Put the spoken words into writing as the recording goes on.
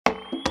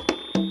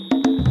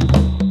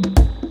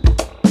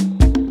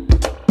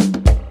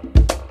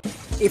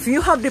If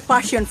you have the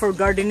passion for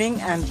gardening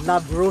and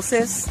love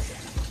roses,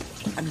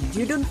 and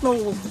you don't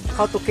know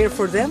how to care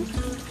for them,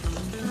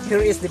 here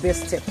is the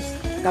best tips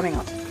coming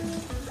up.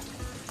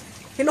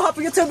 Hello,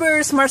 happy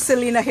YouTubers,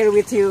 Marcelina here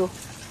with you.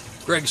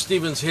 Greg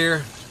Stevens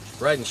here,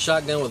 riding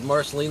shotgun with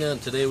Marcelina,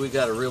 and today we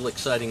got a real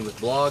exciting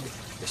vlog,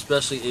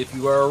 especially if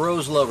you are a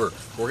rose lover.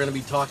 We're going to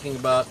be talking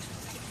about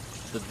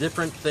the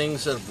different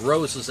things of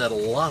roses that a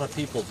lot of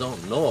people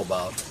don't know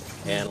about,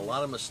 and a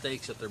lot of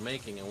mistakes that they're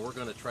making, and we're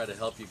going to try to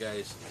help you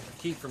guys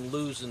keep from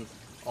losing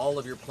all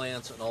of your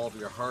plants and all of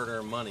your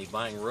hard-earned money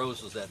buying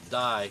roses that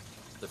die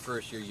the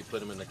first year you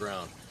put them in the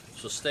ground.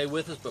 So stay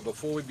with us, but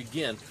before we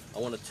begin, I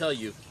want to tell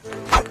you,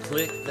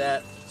 click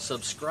that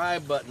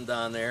subscribe button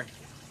down there,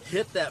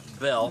 hit that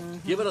bell,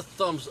 give it a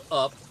thumbs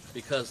up,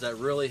 because that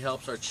really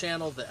helps our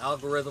channel. The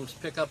algorithms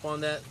pick up on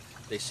that.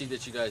 They see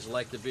that you guys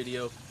like the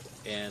video,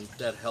 and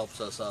that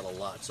helps us out a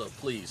lot. So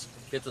please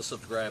hit the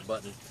subscribe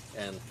button,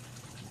 and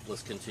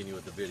let's continue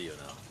with the video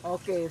now.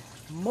 Okay,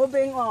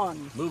 moving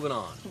on. Moving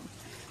on.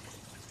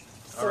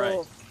 So, all right,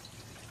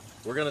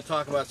 we're going to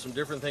talk about some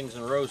different things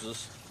in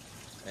roses,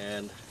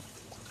 and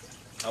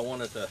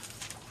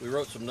we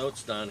wrote some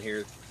notes down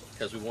here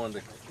because a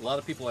lot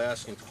of people are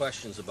asking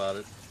questions about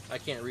it. I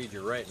can't read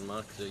your writing,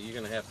 Mark, so you're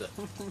gonna have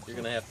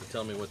to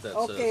tell me what that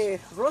says. Okay,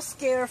 rose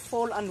care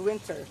fall and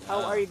winter.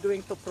 How are you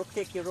going to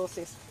protect your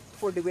roses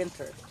for the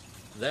winter?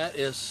 That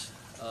is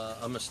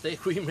a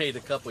mistake we made a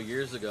couple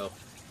years ago.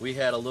 We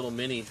had a little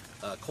mini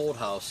cold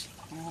house,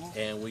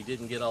 and we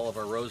didn't get all of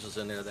our roses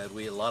in there.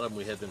 A lot of them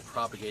we had been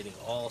propagating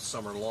all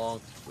summer long.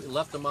 We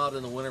left them out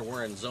in the winter.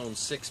 We're in zone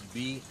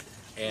 6B,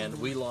 and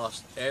we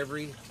lost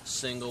every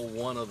single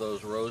one of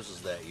those roses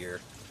that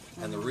year.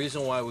 And the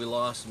reason why we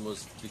lost them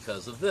was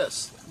because of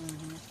this.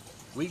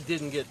 We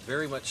didn't get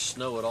very much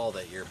snow at all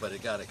that year, but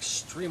it got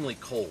extremely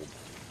cold.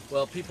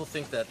 Well, people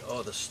think that,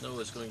 oh, the snow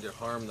is going to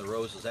harm the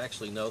roses.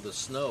 Actually, no, the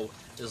snow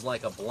is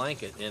like a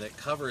blanket, and it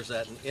covers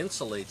that and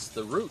insulates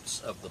the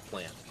roots of the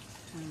plant.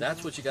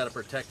 That's what you got to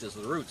protect, is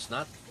the roots,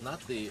 not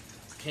the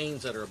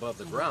canes that are above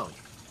the ground.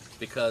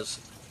 Because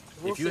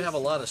if you have a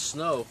lot of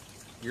snow,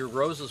 your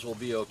roses will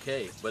be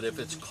okay. But if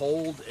it's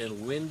cold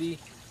and windy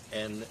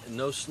and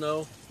no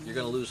snow, you're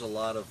going to lose a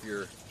lot of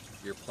your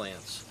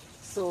plants.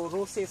 So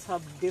roses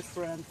have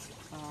different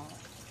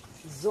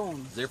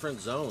zones. Different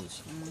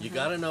zones. You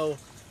got to know,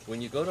 when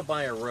you go to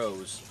buy a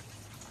rose,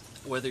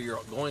 whether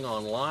you're going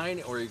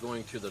online or you're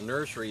going to the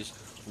nurseries,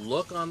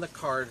 look on the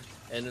card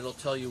and it'll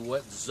tell you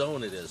what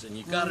zone it is. And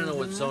you got to know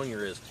what zone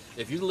you're in.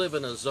 If you live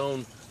in a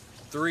zone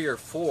 3 or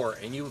 4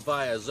 and you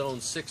buy a zone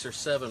 6 or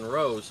 7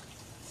 rose,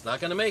 it's not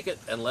going to make it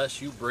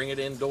unless you bring it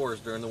indoors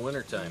during the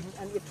winter time.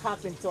 And it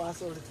happens to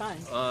us all the time.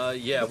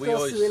 Yeah,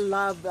 because we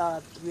love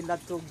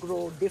to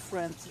grow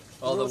different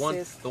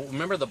roses.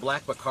 Remember the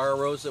black Baccara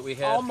rose that we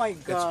had? Oh my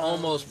God! It's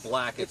almost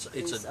black. It's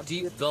a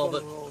deep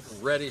velvet, rose.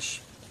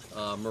 reddish,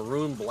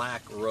 maroon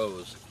black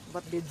rose.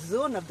 But the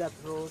zone of that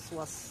rose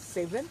was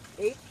 7,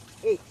 8,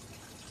 8.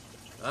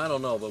 I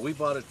don't know, but we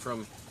bought it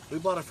from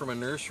a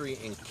nursery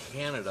in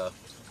Canada.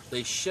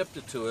 They shipped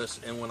it to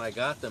us, and when I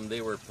got them, they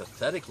were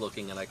pathetic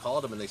looking, and I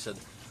called them and they said,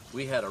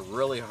 we had a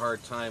really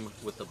hard time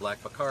with the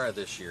black Baccara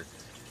this year.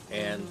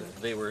 And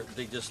they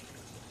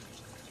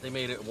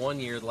made it 1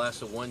 year, it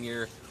lasted 1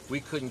 year.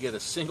 We couldn't get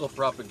a single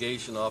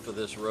propagation off of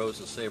this rose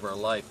to save our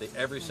life.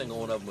 Every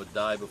single one of them would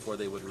die before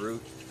they would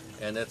root,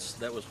 and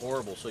that was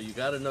horrible. So you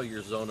got to know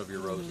your zone of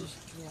your roses.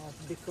 Yeah,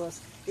 because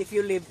if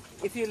you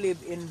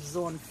live in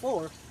zone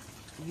 4,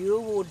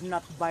 you would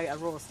not buy a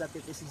rose that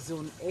it is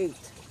zone 8,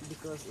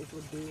 because it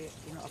would be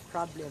a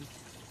problem.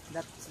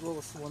 That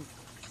rose won't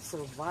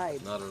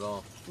survive. Not at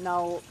all.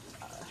 Now,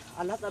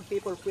 a lot of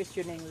people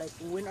questioning, like,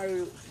 when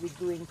are we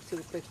going to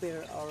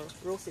prepare our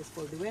roses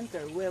for the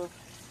winter? Well,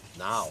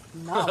 now.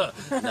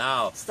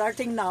 Now.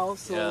 Starting now.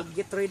 So yeah.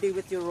 Get ready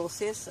with your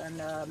roses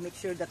and make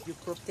sure that you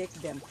protect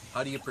them.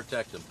 How do you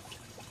protect them?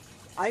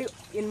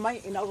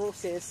 In our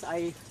roses,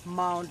 I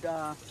mound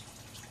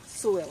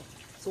soil.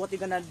 So what you're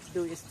gonna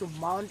do is to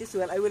mound this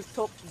soil. I will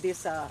talk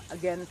this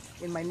again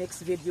in my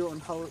next video on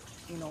how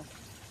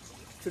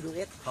to do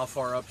it. How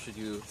far up should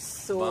you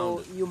So mound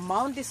it? you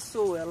mound this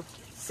soil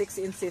 6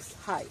 inches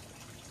high,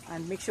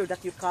 and make sure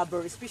that you cover,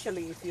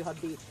 especially if you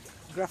have the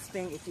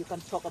grafting. If you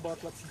can talk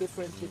about what's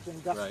different between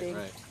grafting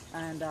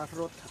and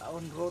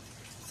root.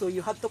 So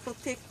you have to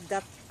protect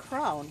that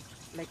crown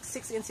like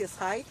 6 inches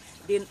high.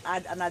 Then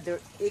add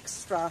another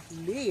extra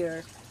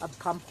layer of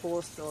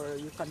compost, or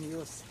you can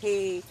use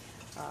hay.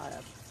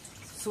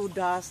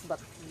 Sawdust, but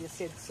you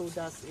said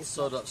sawdust is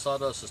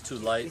sawdust is too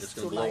light. It's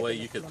going to blow away.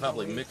 You could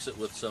probably away. mix it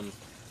with some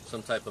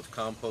type of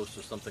compost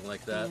or something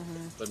like that.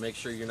 But make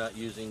sure you're not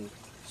using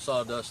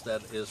sawdust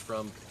that is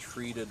from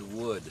treated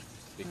wood,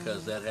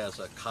 because that has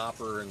a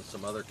copper and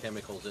some other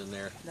chemicals in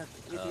there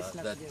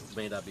that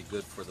may not be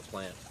good for the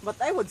plant. But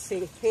I would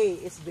say hay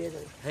is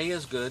better. Hay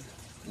is good.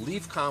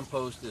 Leaf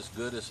compost is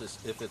good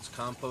if it's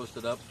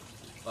composted up.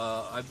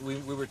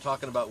 We were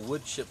talking about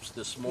wood chips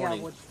this morning.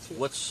 Yeah,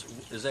 wood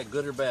chips. Is that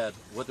good or bad?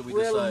 What do we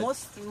decide? Well,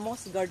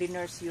 most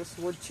gardeners use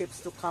wood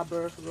chips to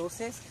cover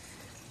roses.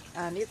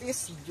 and it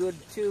is good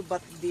too.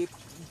 But the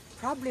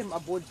problem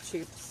about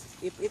chips,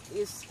 if it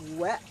is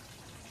wet,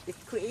 it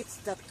creates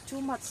that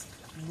too much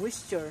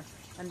moisture,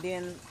 and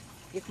then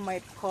it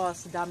might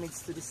cause damage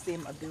to the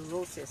stem of the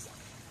roses.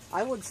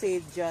 I would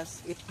say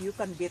just if you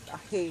can get a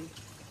hay,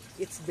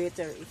 it's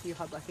better if you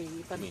have a hay.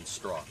 You can, I mean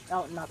straw.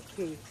 Oh, not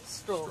hay,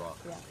 straw. Straw.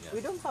 Yeah. Yeah.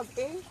 We don't have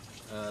hay.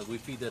 We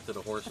feed that to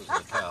the horses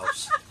and the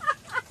cows.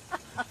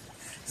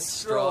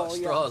 Straw,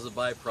 straw is a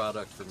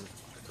byproduct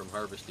from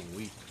harvesting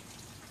wheat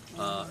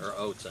or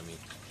oats. I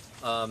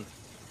mean.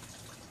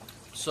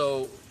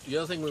 So the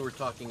other thing we were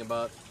talking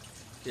about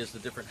is the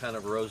different kind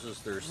of roses.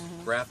 There's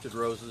grafted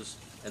roses,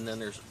 and then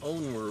there's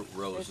own root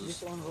roses.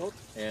 This own root.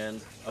 And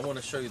I want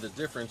to show you the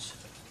difference.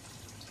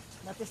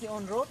 That is the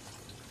own root.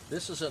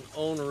 This is an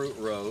own root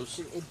rose.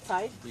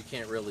 Inside. You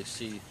can't really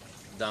see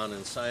down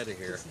inside of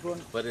here,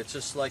 but it's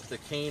just like the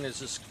cane is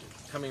just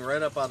coming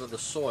right up out of the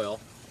soil,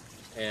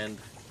 and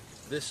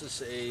this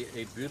is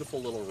a beautiful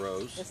little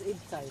rose. That's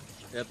inside.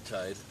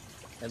 Eptide.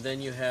 And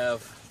then you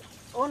have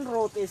Own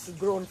root is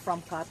grown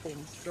from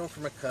cuttings. grown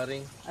from a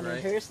cutting, And right?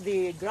 then here's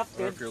the Or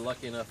grafted. if you're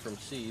lucky enough from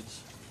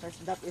seeds.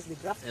 That is the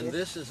grafted. And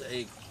this is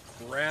a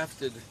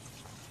grafted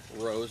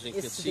rose. You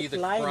can it's see the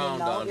declining crown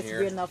now. down It's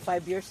here. been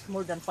 5 years,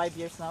 more than 5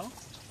 years now.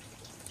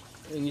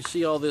 And you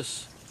see all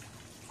this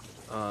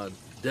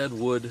dead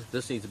wood.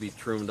 This needs to be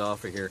trimmed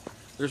off of here.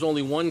 There's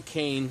only one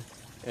cane,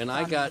 and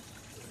I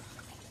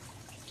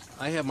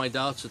have my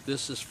doubts that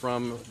this is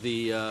from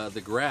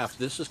the graft.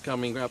 This is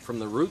coming up from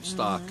the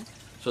rootstock.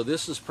 So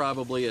this is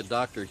probably a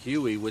Dr.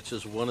 Huey, which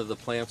is one of the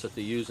plants that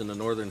they use in the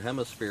northern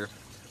hemisphere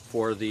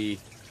for the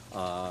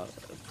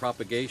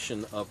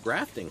propagation of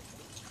grafting.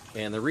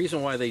 And the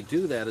reason why they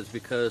do that is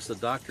because the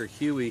Dr.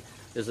 Huey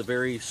is a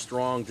very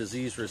strong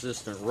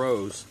disease-resistant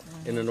rose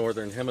in the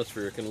northern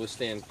hemisphere. It can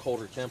withstand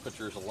colder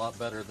temperatures a lot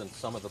better than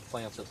some of the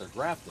plants that they're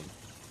grafting.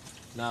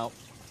 Now,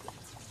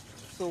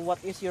 So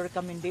what is your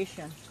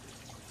recommendation?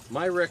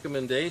 my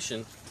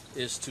recommendation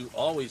is to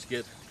always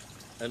get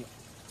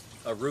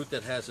a root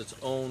that has its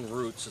own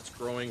roots. It's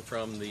growing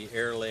from the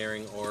air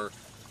layering or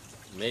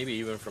maybe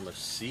even from a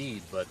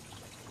seed, but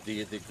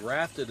the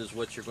grafted is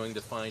what you're going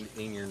to find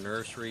in your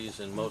nurseries,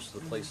 and most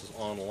of the places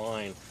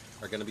online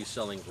are going to be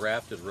selling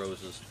grafted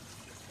roses.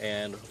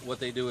 And what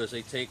they do is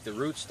they take the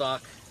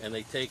rootstock and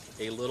they take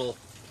a little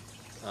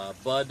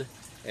bud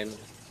and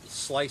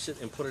slice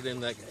it and put it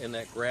in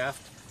that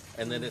graft,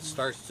 and then it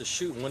starts to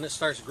shoot. And when it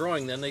starts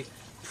growing, then they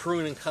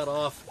prune and cut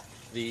off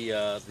the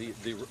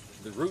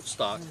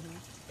rootstock,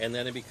 and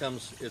then it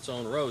becomes its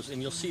own rose.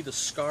 And you'll see the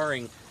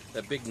scarring,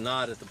 that big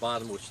knot at the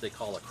bottom, which they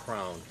call a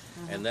crown,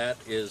 and that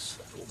is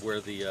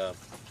where the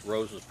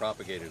rose was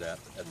propagated at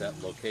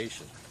that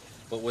location.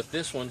 But with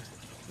this one,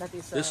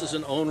 this is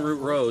an own root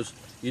rose.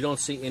 You don't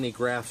see any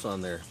grafts on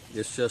there.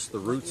 It's just the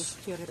roots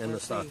and the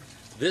stock.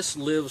 This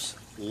lives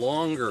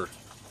longer.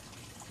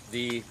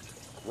 The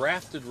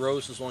grafted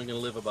rose is only going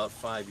to live about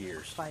 5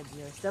 years. 5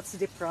 years. That's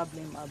the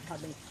problem of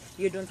having.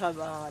 You don't have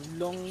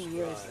long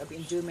years of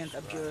enjoyment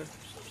of your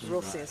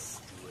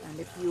roses. And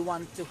if you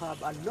want to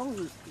have a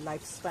long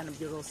lifespan of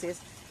your roses,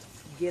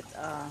 get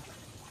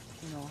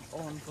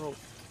own root.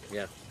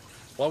 Yeah.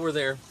 While we're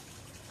there,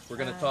 we're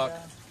going to talk.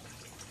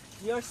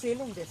 You're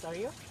selling this, are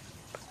you?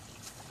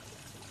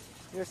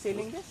 You're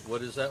selling this?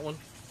 What is that one?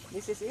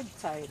 This is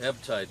Eptide.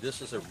 Eptide.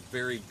 This is a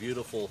very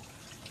beautiful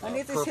And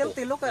it is purple.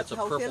 healthy. Look at it's a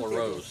how purple healthy it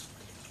rose. is.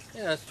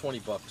 Yeah, that's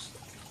 $20.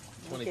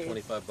 20, Okay.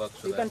 25 bucks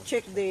for You that can one.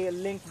 check the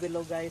link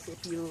below, guys,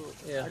 if you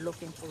Yeah. are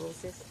looking for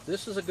roses.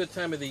 This is a good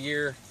time of the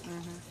year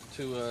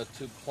to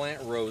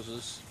plant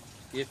roses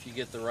if you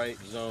get the right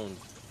zone.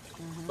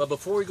 But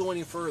before we go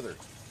any further,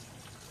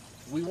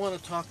 we want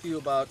to talk to you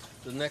about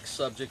the next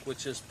subject,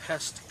 which is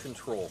pest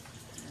control.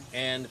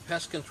 And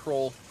pest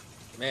control,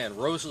 man,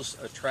 roses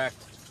attract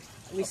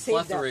We a say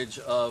that. plethora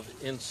of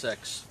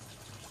insects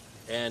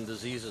and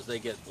diseases. They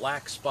get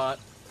black spot,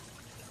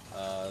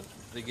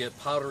 they get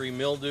powdery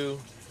mildew,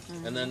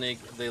 and then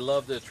they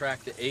love to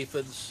attract the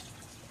aphids.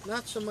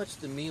 Not so much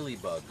the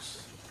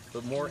mealybugs,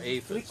 but more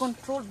aphids. We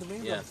control the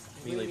mealybugs. Yeah,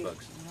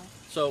 mealybugs. You know?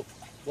 So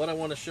what I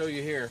want to show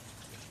you here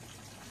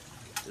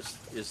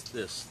is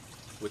this,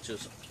 which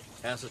is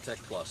Azotec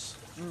Plus.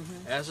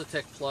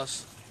 Azotec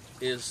Plus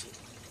is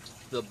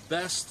the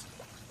best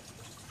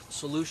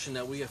solution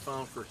that we have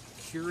found for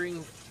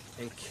curing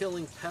and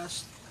killing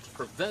pests,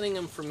 preventing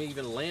them from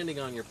even landing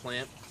on your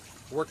plant.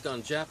 Worked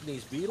on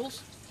Japanese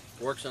beetles,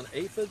 works on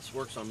aphids,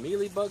 works on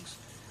mealybugs.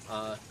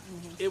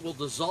 It will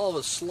dissolve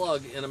a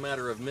slug in a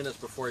matter of minutes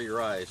before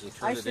your eyes and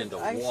turn it into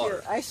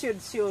water. I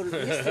should show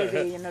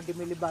yesterday, the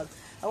mealybug.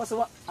 I was,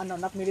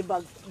 not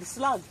mealybug, the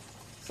slug.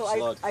 So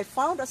Slug. I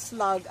found a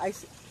slug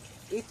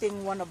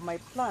eating one of my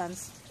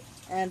plants,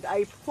 and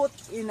I put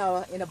in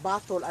a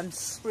bottle and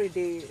sprayed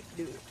the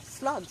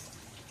slugs.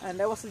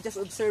 And I was just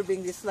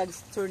observing the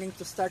slugs turning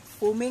to start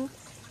foaming,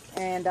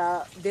 and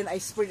then I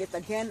sprayed it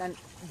again, and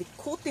the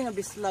coating of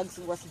the slugs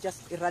was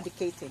just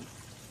eradicating.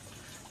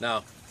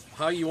 Now,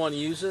 how you want to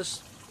use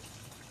this?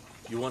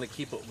 You want to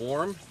keep it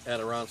warm at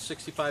around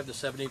 65 to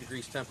 70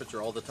 degrees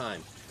temperature all the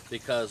time,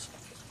 because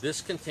This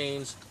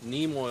contains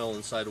neem oil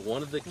inside.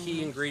 One of the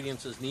key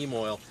ingredients is neem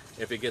oil.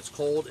 If it gets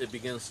cold, it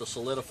begins to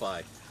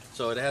solidify.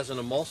 So it has an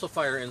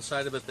emulsifier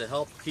inside of it to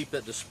help keep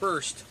it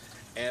dispersed,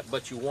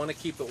 but you want to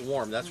keep it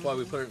warm. That's why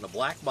we put it in a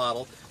black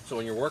bottle. So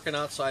when you're working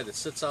outside, it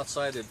sits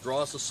outside, it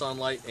draws the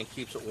sunlight and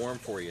keeps it warm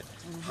for you.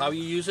 How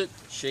you use it,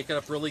 shake it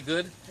up really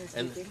good,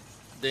 and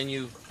then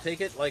you take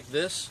it like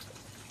this,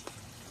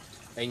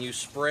 and you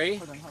spray.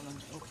 Hold on,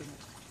 open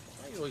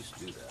it. I always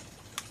do that.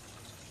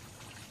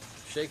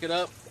 Shake it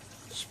up,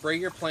 spray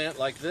your plant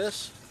like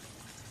this,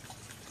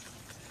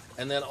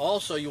 and then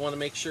also you want to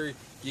make sure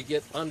you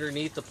get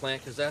underneath the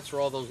plant, because that's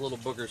where all those little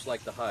boogers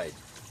like to hide.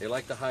 They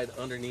like to hide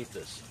underneath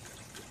this.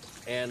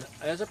 And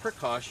as a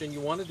precaution,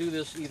 you want to do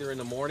this either in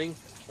the morning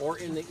or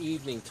in the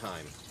evening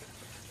time.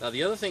 Now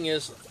the other thing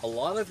is, a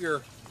lot of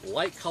your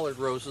light colored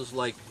roses,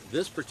 like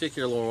this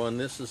particular one,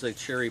 this is a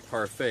cherry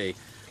parfait,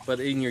 but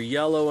in your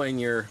yellow and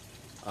your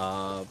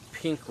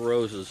pink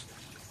roses,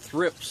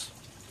 thrips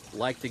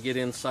like to get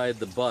inside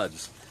the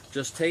buds.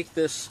 Just take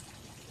this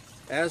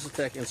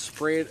Azatec and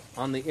spray it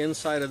on the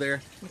inside of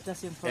there,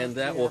 and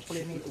that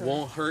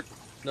won't hurt.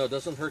 No, it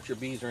doesn't hurt your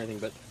bees or anything,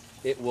 but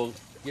it will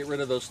get rid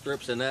of those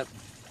thrips, and that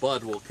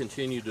bud will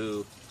continue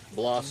to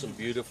blossom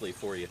beautifully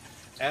for you.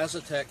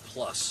 Azatec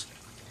Plus.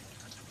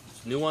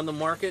 It's new on the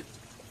market.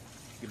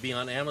 You'll be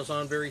on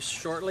Amazon very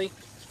shortly,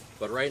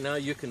 but right now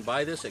you can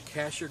buy this at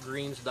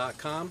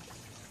cashyourgreens.com.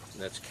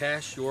 That's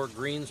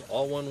cashyourgreens,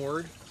 all one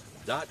word,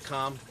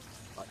 .com.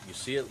 You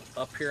see it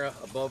up here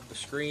above the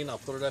screen. I'll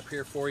put it up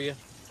here for you.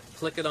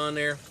 Click it on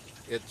there.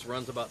 It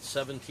runs about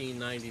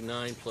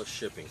 $17.99 plus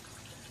shipping.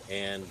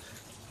 And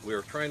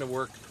we're trying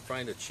to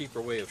find a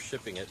cheaper way of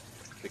shipping it,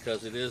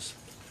 because it is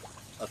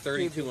a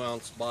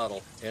 32-ounce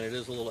bottle, and it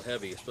is a little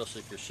heavy,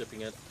 especially if you're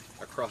shipping it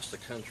across the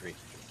country.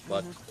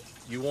 But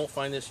you won't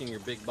find this in your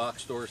big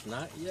box stores,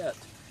 not yet.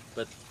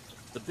 But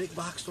the big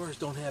box stores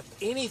don't have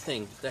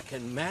anything that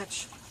can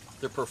match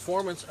the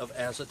performance of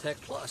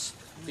Azatec Plus,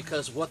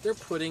 because what they're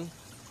putting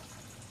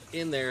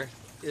in there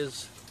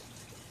is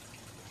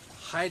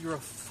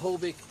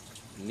hydrophobic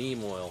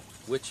neem oil,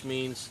 which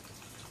means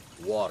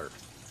water.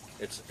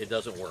 It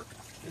doesn't work.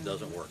 It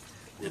doesn't work.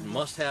 It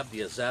must have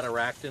the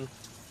azadirachtin.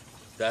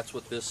 That's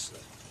what this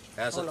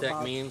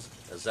Azatec means,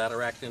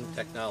 azadirachtin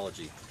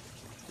technology.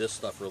 This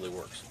stuff really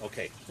works.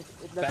 Okay.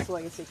 That's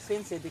why it's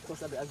expensive,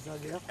 because of the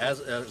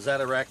azadirachtin.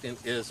 Azadirachtin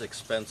is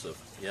expensive,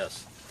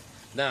 yes.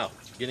 Now,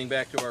 getting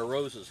back to our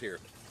roses here.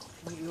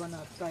 You want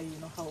to try,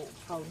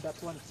 how that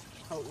one,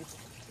 how it's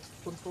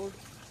controlled?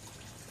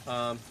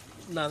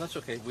 No, that's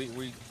okay.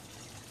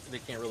 They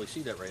can't really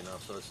see that right now,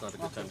 so it's not a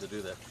good time to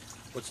do that.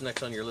 What's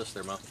next on your list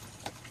there, Ma?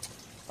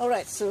 All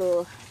right,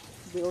 so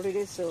we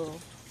already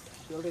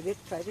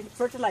tried it.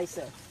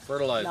 Fertilizer.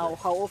 Fertilizer. Now,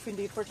 how often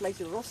do you fertilize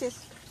your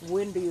roses?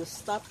 When do you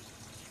stop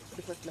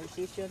the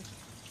fertilization?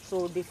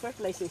 So the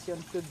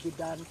fertilization should be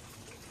done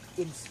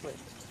in spring.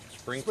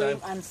 Springtime?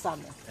 Spring and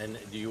summer. And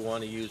do you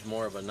want to use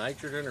more of a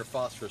nitrogen or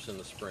phosphorus in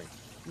the spring?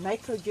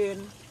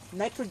 Nitrogen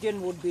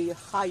would be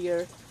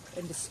higher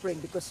in the spring,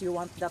 because you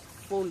want that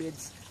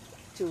foliage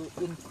to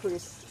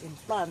increase in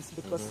plants,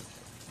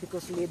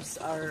 because leaves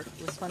are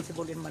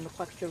responsible in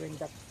manufacturing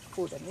that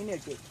food and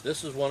energy.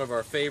 This is one of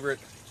our favorite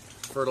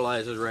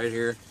fertilizers right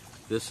here.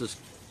 This is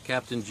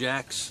Captain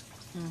Jack's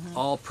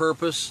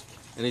all-purpose,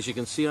 and as you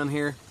can see on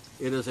here,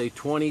 it is a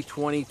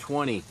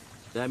 20-20-20.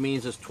 That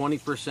means it's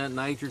 20%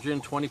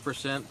 nitrogen,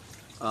 20%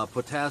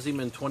 potassium,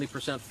 and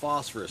 20%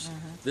 phosphorus.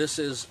 This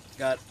has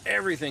got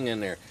everything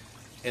in there.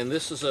 And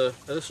this is a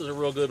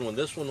real good one.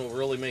 This one will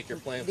really make your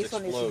plants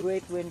explode. This one is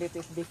great when it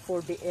is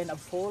before the end of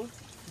fall,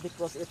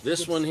 because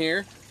this one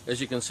here, as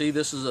you can see,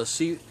 this is a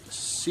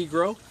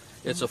Seagrow.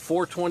 It's a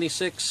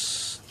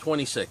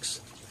 426-26.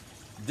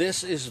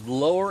 This is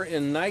lower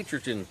in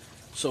nitrogen,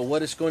 so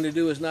what it's going to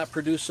do is not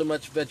produce so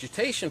much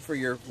vegetation for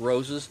your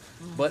roses,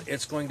 but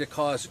it's going to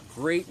cause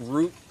great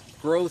root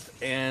growth,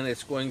 and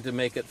it's going to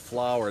make it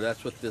flower.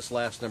 That's what this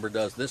last number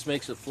does. This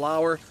makes it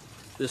flower.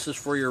 This is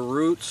for your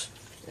roots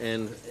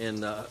and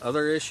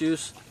other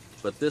issues,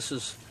 but this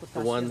is the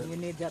one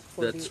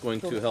that's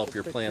going to help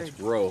your plants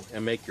grow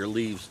and make your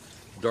leaves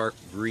dark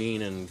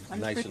green and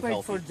nice and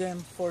healthy. For them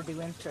for the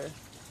winter.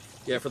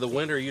 Yeah, for the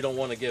winter you don't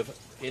want to give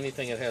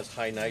anything that has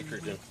high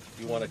nitrogen.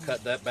 You want to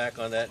cut that back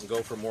on that and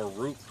go for more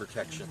root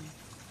protection.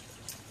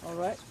 All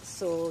right,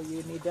 so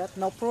you need that.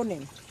 Now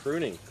pruning.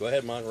 Pruning. Go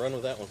ahead, Mon, run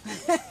with that one.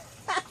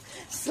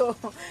 So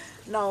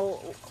now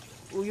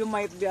you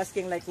might be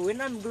asking, like,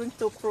 when I'm going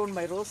to prune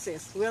my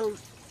roses? Well,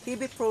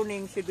 heavy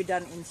pruning should be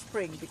done in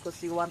spring,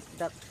 because you want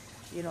that,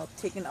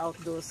 taking out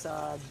those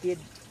dead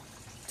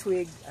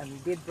twig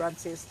and dead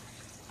branches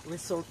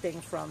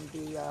resulting from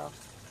the,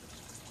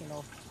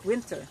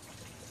 winter.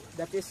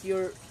 That is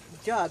your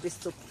job, is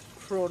to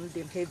prune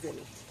them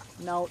heavily.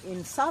 Now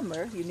in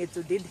summer, you need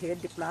to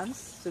deadhead the plants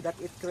so that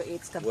it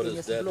creates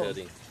continuous bloom. What is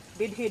deadheading?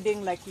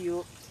 Deadheading, like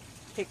you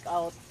take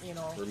out,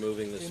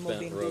 removing the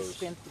spent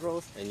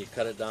rows, and you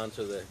cut it down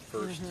to the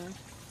first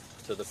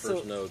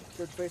node.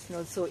 The first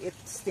node, so it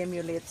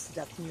stimulates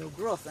that new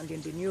growth, and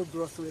then the new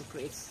growth will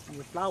create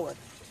new flower.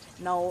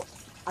 Now,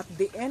 at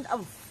the end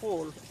of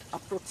fall,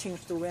 approaching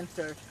to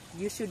winter,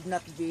 you should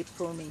not be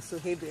pruning so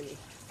heavily.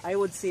 I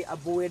would say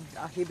avoid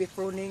heavy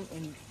pruning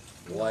in,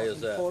 Why is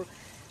in that? fall,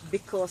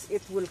 because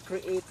it will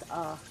create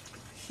a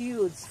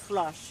huge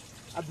flush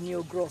of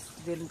new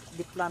growth. Then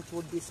the plant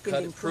would be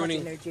spending too much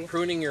energy.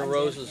 Pruning your and then,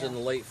 roses in the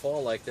late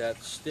fall like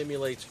that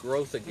stimulates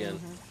growth again.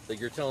 That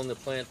you're telling the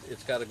plant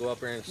it's got to go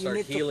up there and start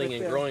need to healing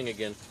and prepare. growing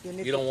again.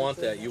 You don't to want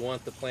prepare that. You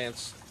want the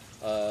plant's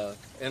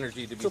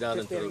energy to be to down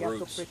into prepare, the you have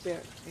roots. to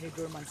prepare in a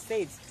dormant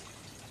stage.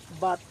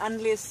 But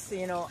unless,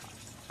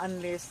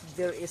 unless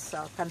there is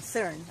a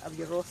concern of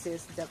your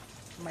roses that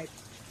might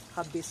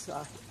have this,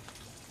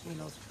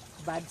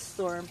 bad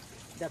storm,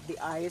 that the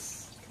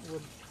ice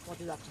would, what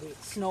is that, the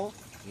snow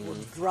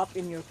would drop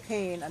in your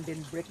cane and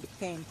then break the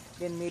cane,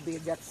 then maybe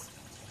that's,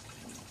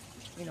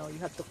 you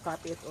have to cut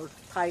it or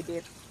tie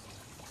it,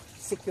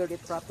 secure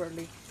it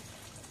properly.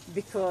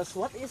 Because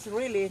what is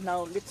really,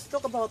 now let's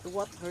talk about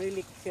what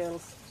really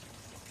kills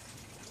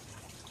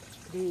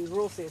the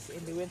roses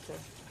in the winter.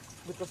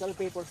 Because other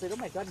people said, oh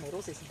my God, my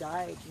roses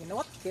died. You know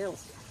what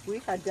kills? We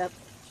had that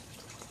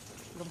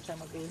long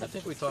time ago. I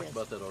think we talked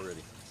about that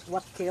already.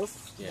 What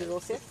kills the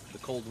roses? The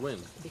cold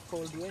wind. The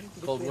cold wind.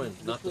 Cold wind,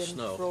 not the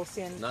snow.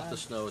 Frozen Not the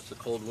snow, it's the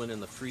cold wind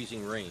and the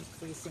freezing rain.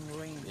 freezing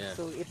rain. Yeah.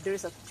 So if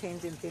there's a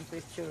change in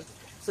temperature,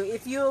 so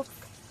if you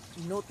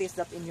notice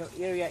that in your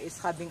area is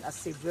having a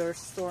severe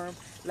storm,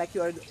 like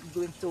you are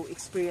going to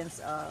experience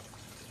a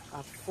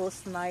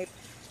frost night,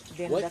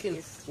 then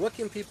What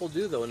can people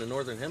do though in the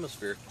northern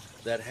hemisphere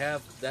that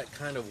have that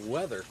kind of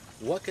weather?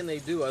 What can they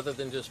do other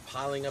than just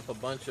piling up a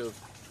bunch of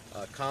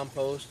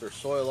compost or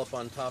soil up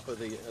on top of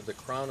the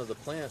crown of the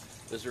plant?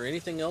 Is there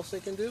anything else they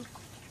can do?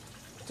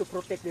 to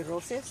protect the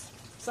roses.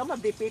 Some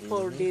of the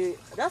people,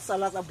 that's a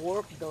lot of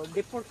work though.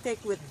 They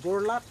protect with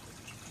burlap.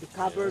 They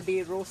cover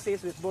the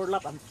roses with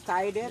burlap and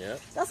tied it. Yeah.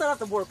 That's a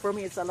lot of work. For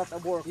me, it's a lot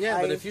of work.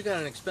 Yeah, but if you got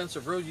an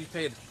expensive rose you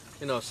paid,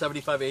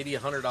 $75, $80,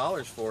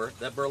 $100 for it,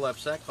 that burlap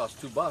sack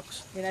costs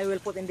 $2. Then I will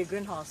put in the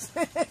greenhouse.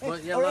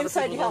 But yeah, a or lot of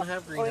inside people don't the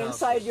have house, or greenhouses.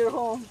 inside your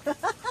home.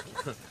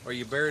 Or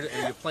you buried it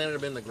and you planted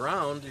them in the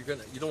ground,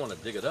 you don't want to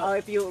dig it up. Or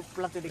if you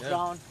plant to the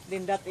ground,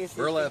 then that is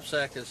Burlap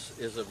sack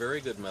is a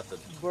very good method.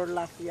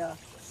 burlap. Yeah.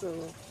 So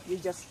you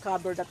just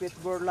cover that with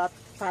burlap,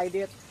 tied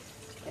it,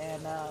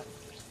 and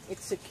it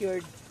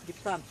secured the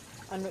plant.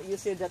 And you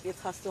said that it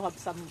has to have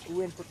some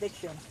wind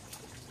protection.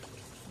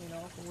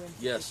 Wind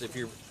Yes,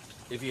 protection.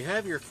 if you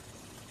have your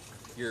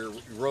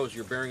rose,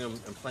 you're burying them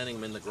and planting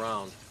them in the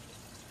ground,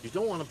 you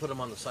don't want to put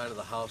them on the side of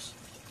the house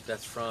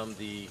that's from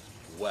the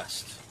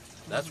west.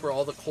 That's where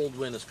all the cold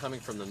wind is coming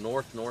from, the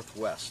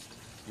northwest.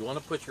 You want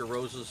to put your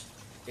roses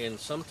in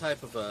some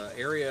type of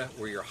area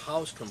where your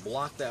house can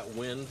block that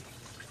wind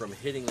from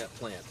hitting that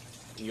plant.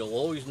 And you'll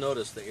always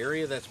notice the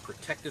area that's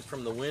protected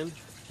from the wind,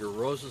 your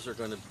roses are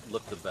going to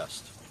look the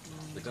best.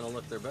 They're going to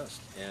look their best.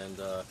 And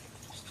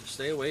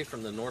stay away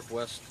from the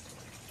northwest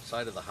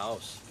side of the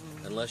house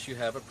unless you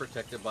have it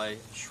protected by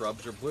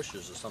shrubs or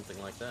bushes or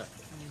something like that.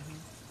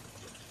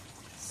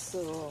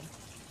 So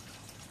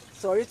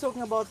are you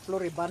talking about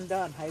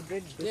Floribunda and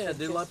hybrid? Yeah,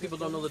 a lot of people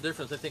don't know the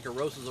difference. They think a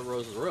rose is a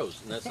rose is a rose,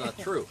 and that's not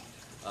true.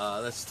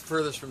 That's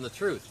furthest from the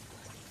truth.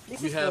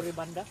 This You is have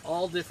Floribunda.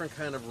 all different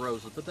kind of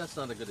roses, but that's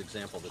not a good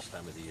example this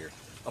time of the year.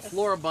 A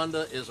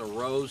Floribunda is a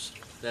rose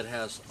that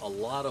has a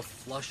lot of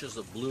flushes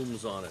of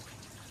blooms on it.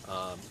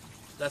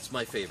 That's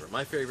my favorite.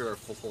 My favorite are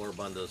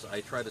Floribundas.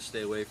 I try to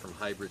stay away from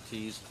hybrid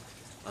teas.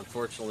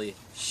 Unfortunately,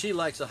 she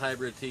likes a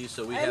hybrid tea,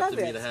 so we I have love to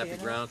meet it, a happy you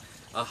know. ground.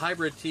 A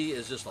hybrid tea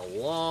is just a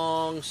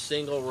long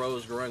single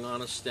rose growing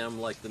on a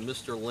stem like the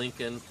Mr.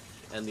 Lincoln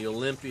and the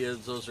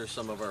Olympiads. Those are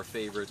some of our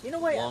favorite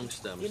long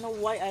stems. You know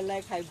why I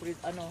like hybrid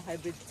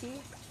tea?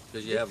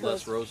 Because you have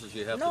less roses,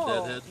 you have the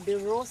No, deadhead? the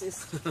rose is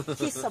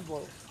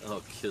kissable.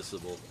 Oh,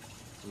 kissable.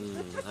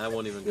 I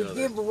won't even You go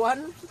there. give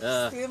one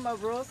stem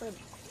of rose and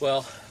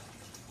Well,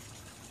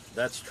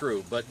 that's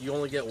true, but you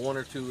only get 1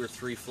 or 2 or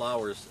 3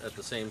 flowers at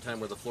the same time.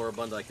 Where the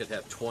Floribunda, I could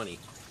have 20.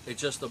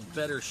 It's just a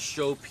better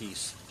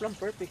showpiece. plum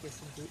perfect is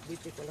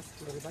beautiful as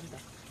Floribunda.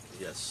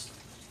 Yes,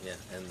 yeah,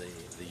 and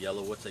the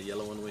yellow. What's the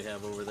yellow one we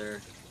have over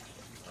there?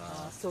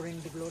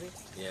 Soaring the Glory.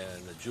 Yeah,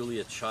 and the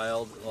Julia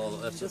Child. Oh,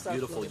 that's those a are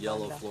beautiful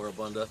yellow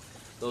Floribunda. Floribunda.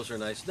 Those are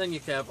nice. Then you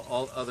can have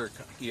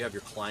you have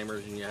your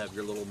climbers and you have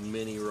your little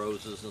mini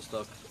roses and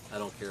stuff. I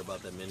don't care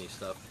about that mini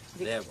stuff.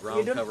 They have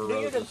ground cover You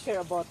roses. don't care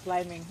about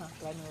climbing, huh?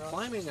 Climbing rose.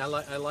 Climbing, I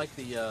like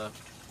the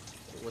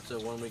what's the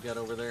one we got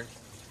over there?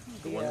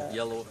 The one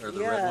yellow or the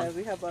red Yeah, one?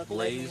 we have a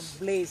Blaze.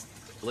 Blaze.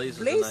 Blaze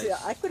is Blaze,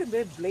 nice. I couldn't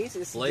believe Blaze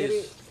is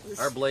Blaze. very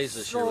Our Blaze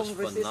this year was strong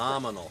resistant.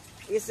 phenomenal.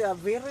 It's a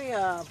very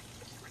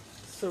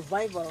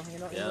survival,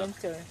 in Yeah.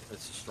 winter.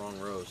 It's a strong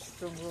rose.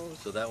 Strong rose.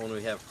 So that one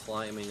we have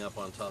climbing up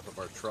on top of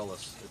our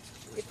trellis.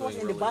 It's It was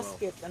doing in really the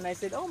basket, and I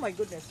said, "Oh my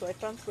goodness!" So I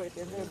transferred it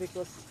in there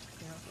because,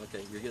 well.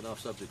 Okay, you're getting off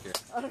subject here.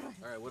 All right.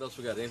 All right, what else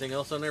we got? Anything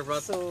else on there,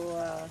 Bud?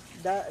 So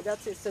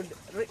that's it. So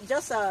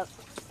just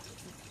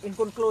in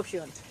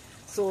conclusion,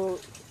 so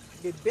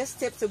the best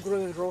step to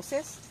growing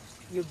roses,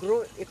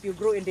 if you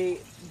grow in the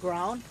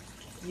ground,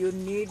 you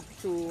need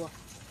to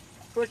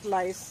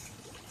fertilize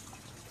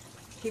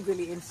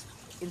heavily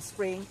in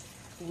spring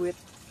with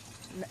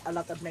a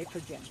lot of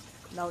nitrogen.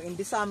 Now in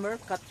the summer,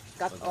 cut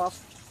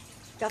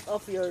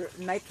off your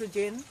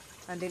nitrogen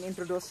and then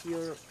introduce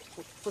your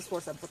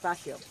phosphorus and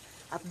potassium.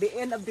 At the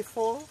end of the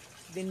fall,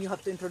 then you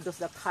have to introduce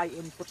that high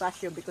in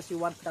potassium because you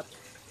want that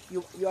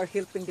you are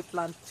helping the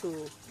plant to,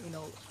 you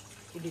know,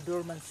 in the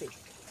dormancy,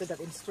 so that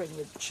in spring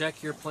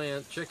check your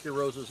plant, check your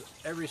roses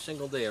every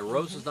single day. A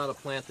rose is not a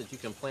plant that you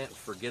can plant and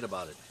forget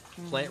about it.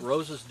 Plant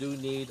roses do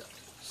need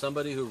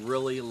somebody who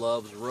really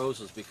loves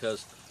roses,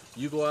 because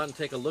you go out and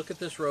take a look at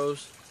this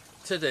rose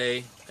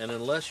today, and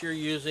unless you're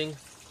using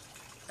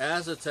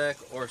Azatec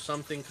or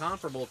something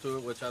comparable to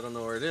it, which I don't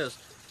know where it is,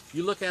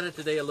 you look at it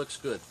today, it looks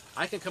good.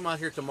 I can come out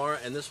here tomorrow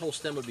and this whole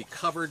stem would be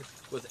covered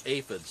with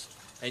aphids.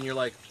 And you're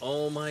like,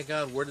 oh my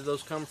God, where did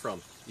those come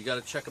from? You got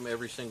to check them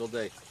every single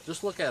day.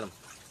 Just look at them.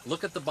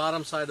 Look at the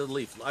bottom side of the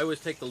leaf. I always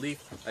take the leaf,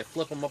 I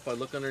flip them up, I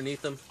look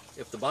underneath them.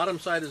 If the bottom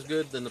side is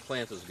good, then the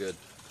plant is good.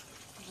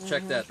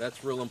 Check that.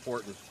 That's real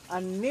important.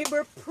 And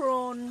never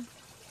prune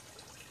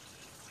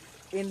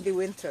in the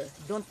winter.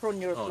 Don't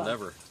prune your plant. Oh,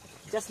 never.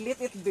 Just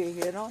let it be,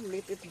 you know,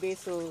 let it be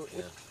so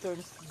it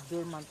turns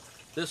dormant.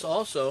 This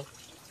also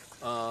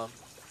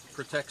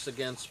protects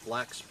against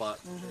black spot.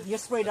 You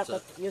spray that.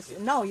 You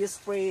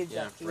spray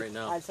that right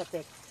now.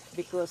 Azatec,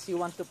 because you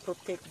want to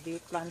protect the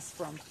plants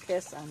from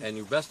pests and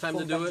your best time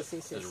to do it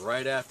diseases. is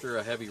right after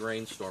a heavy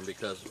rainstorm,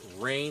 because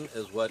rain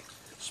is what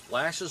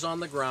splashes on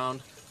the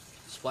ground,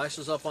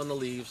 splashes up on the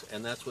leaves,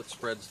 and that's what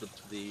spreads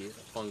the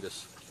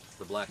fungus,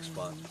 the black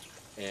spot.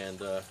 And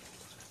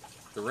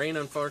the rain,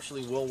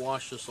 unfortunately, will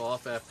wash this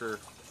off after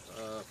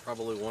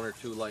probably 1 or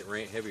 2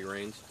 heavy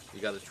rains. You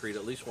got to treat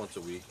at least once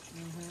a week.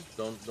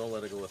 Don't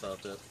let it go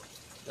without that.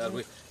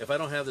 God, if I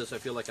don't have this, I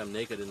feel like I'm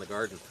naked in the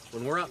garden.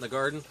 When we're out in the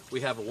garden,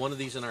 we have one of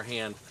these in our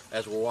hand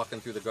as we're walking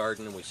through the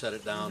garden, and we set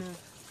it down.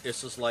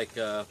 This is like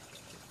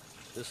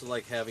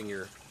having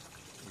your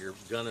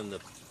gun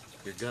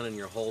in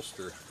your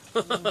holster.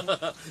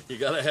 You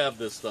got to have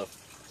this stuff.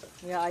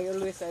 Yeah, I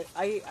always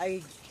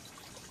I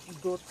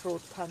go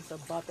through tons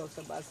of bottles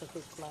of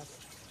Azatec Plus,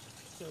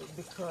 so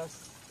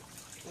because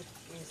it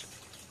is.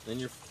 Then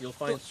you'll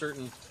find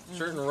certain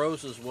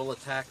roses will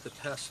attack the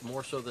pest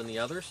more so than the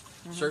others.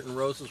 Certain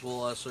roses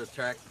will also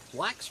attack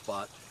black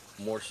spot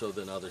more so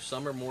than others.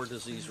 Some are more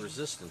disease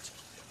resistant.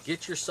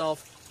 Get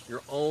yourself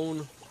your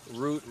own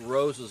root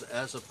roses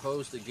as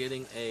opposed to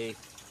getting a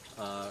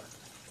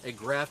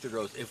grafted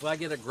rose. If I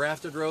get a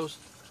grafted rose,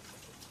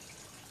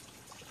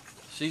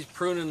 she's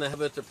pruning the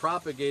habit to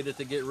propagate it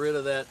to get rid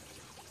of that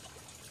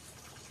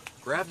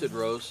grafted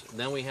rose. And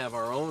then we have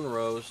our own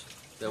rose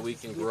that we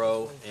can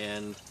grow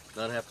and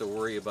not have to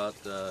worry about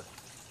the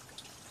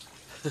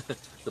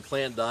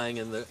plant dying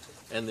and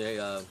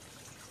the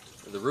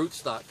root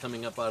stock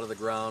coming up out of the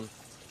ground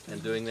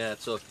and doing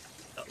that. So,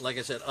 like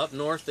I said, up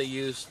north they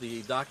use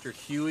the Dr.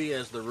 Huey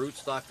as the root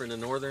stock for the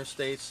northern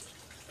states,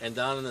 and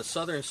down in the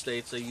southern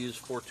states they use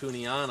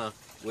Fortuniana,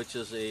 which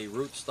is a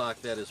root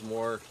stock that is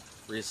more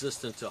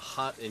resistant to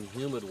hot and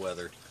humid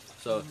weather.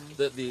 So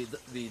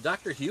the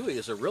Dr. Huey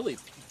is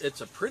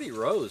it's a pretty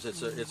rose.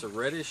 It's a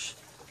reddish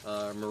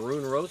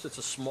maroon rose. It's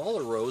a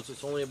smaller rose.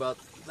 It's only about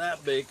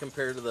that big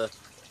compared to the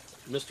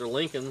Mr.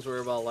 Lincolns, were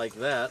about like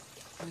that.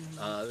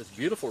 It's a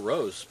beautiful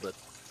rose, but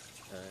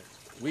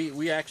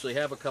we actually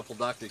have a couple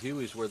Dr.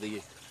 Hueys where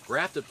the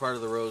grafted part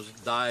of the rose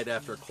died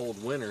after a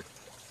cold winter,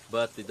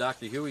 but the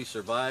Dr. Huey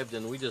survived,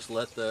 and we just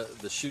let the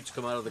shoots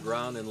come out of the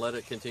ground and let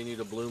it continue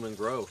to bloom and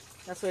grow.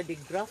 That's why they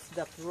graft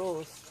that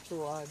rose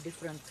to a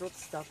different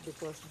rootstock,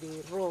 because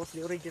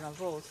the original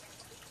rose,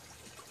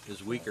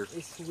 is weaker.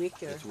 It's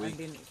weaker, It's weak.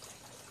 and then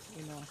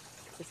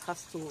it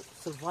has to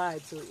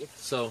survive.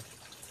 So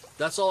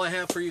that's all I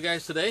have for you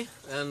guys today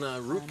on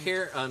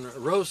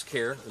rose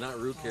care, not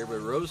root care, but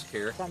rose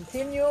care.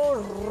 Continue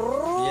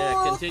rooting.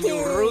 Yeah,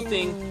 continue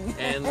rooting,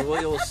 and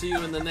we'll see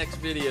you in the next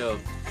video.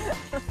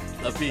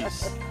 A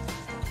peace.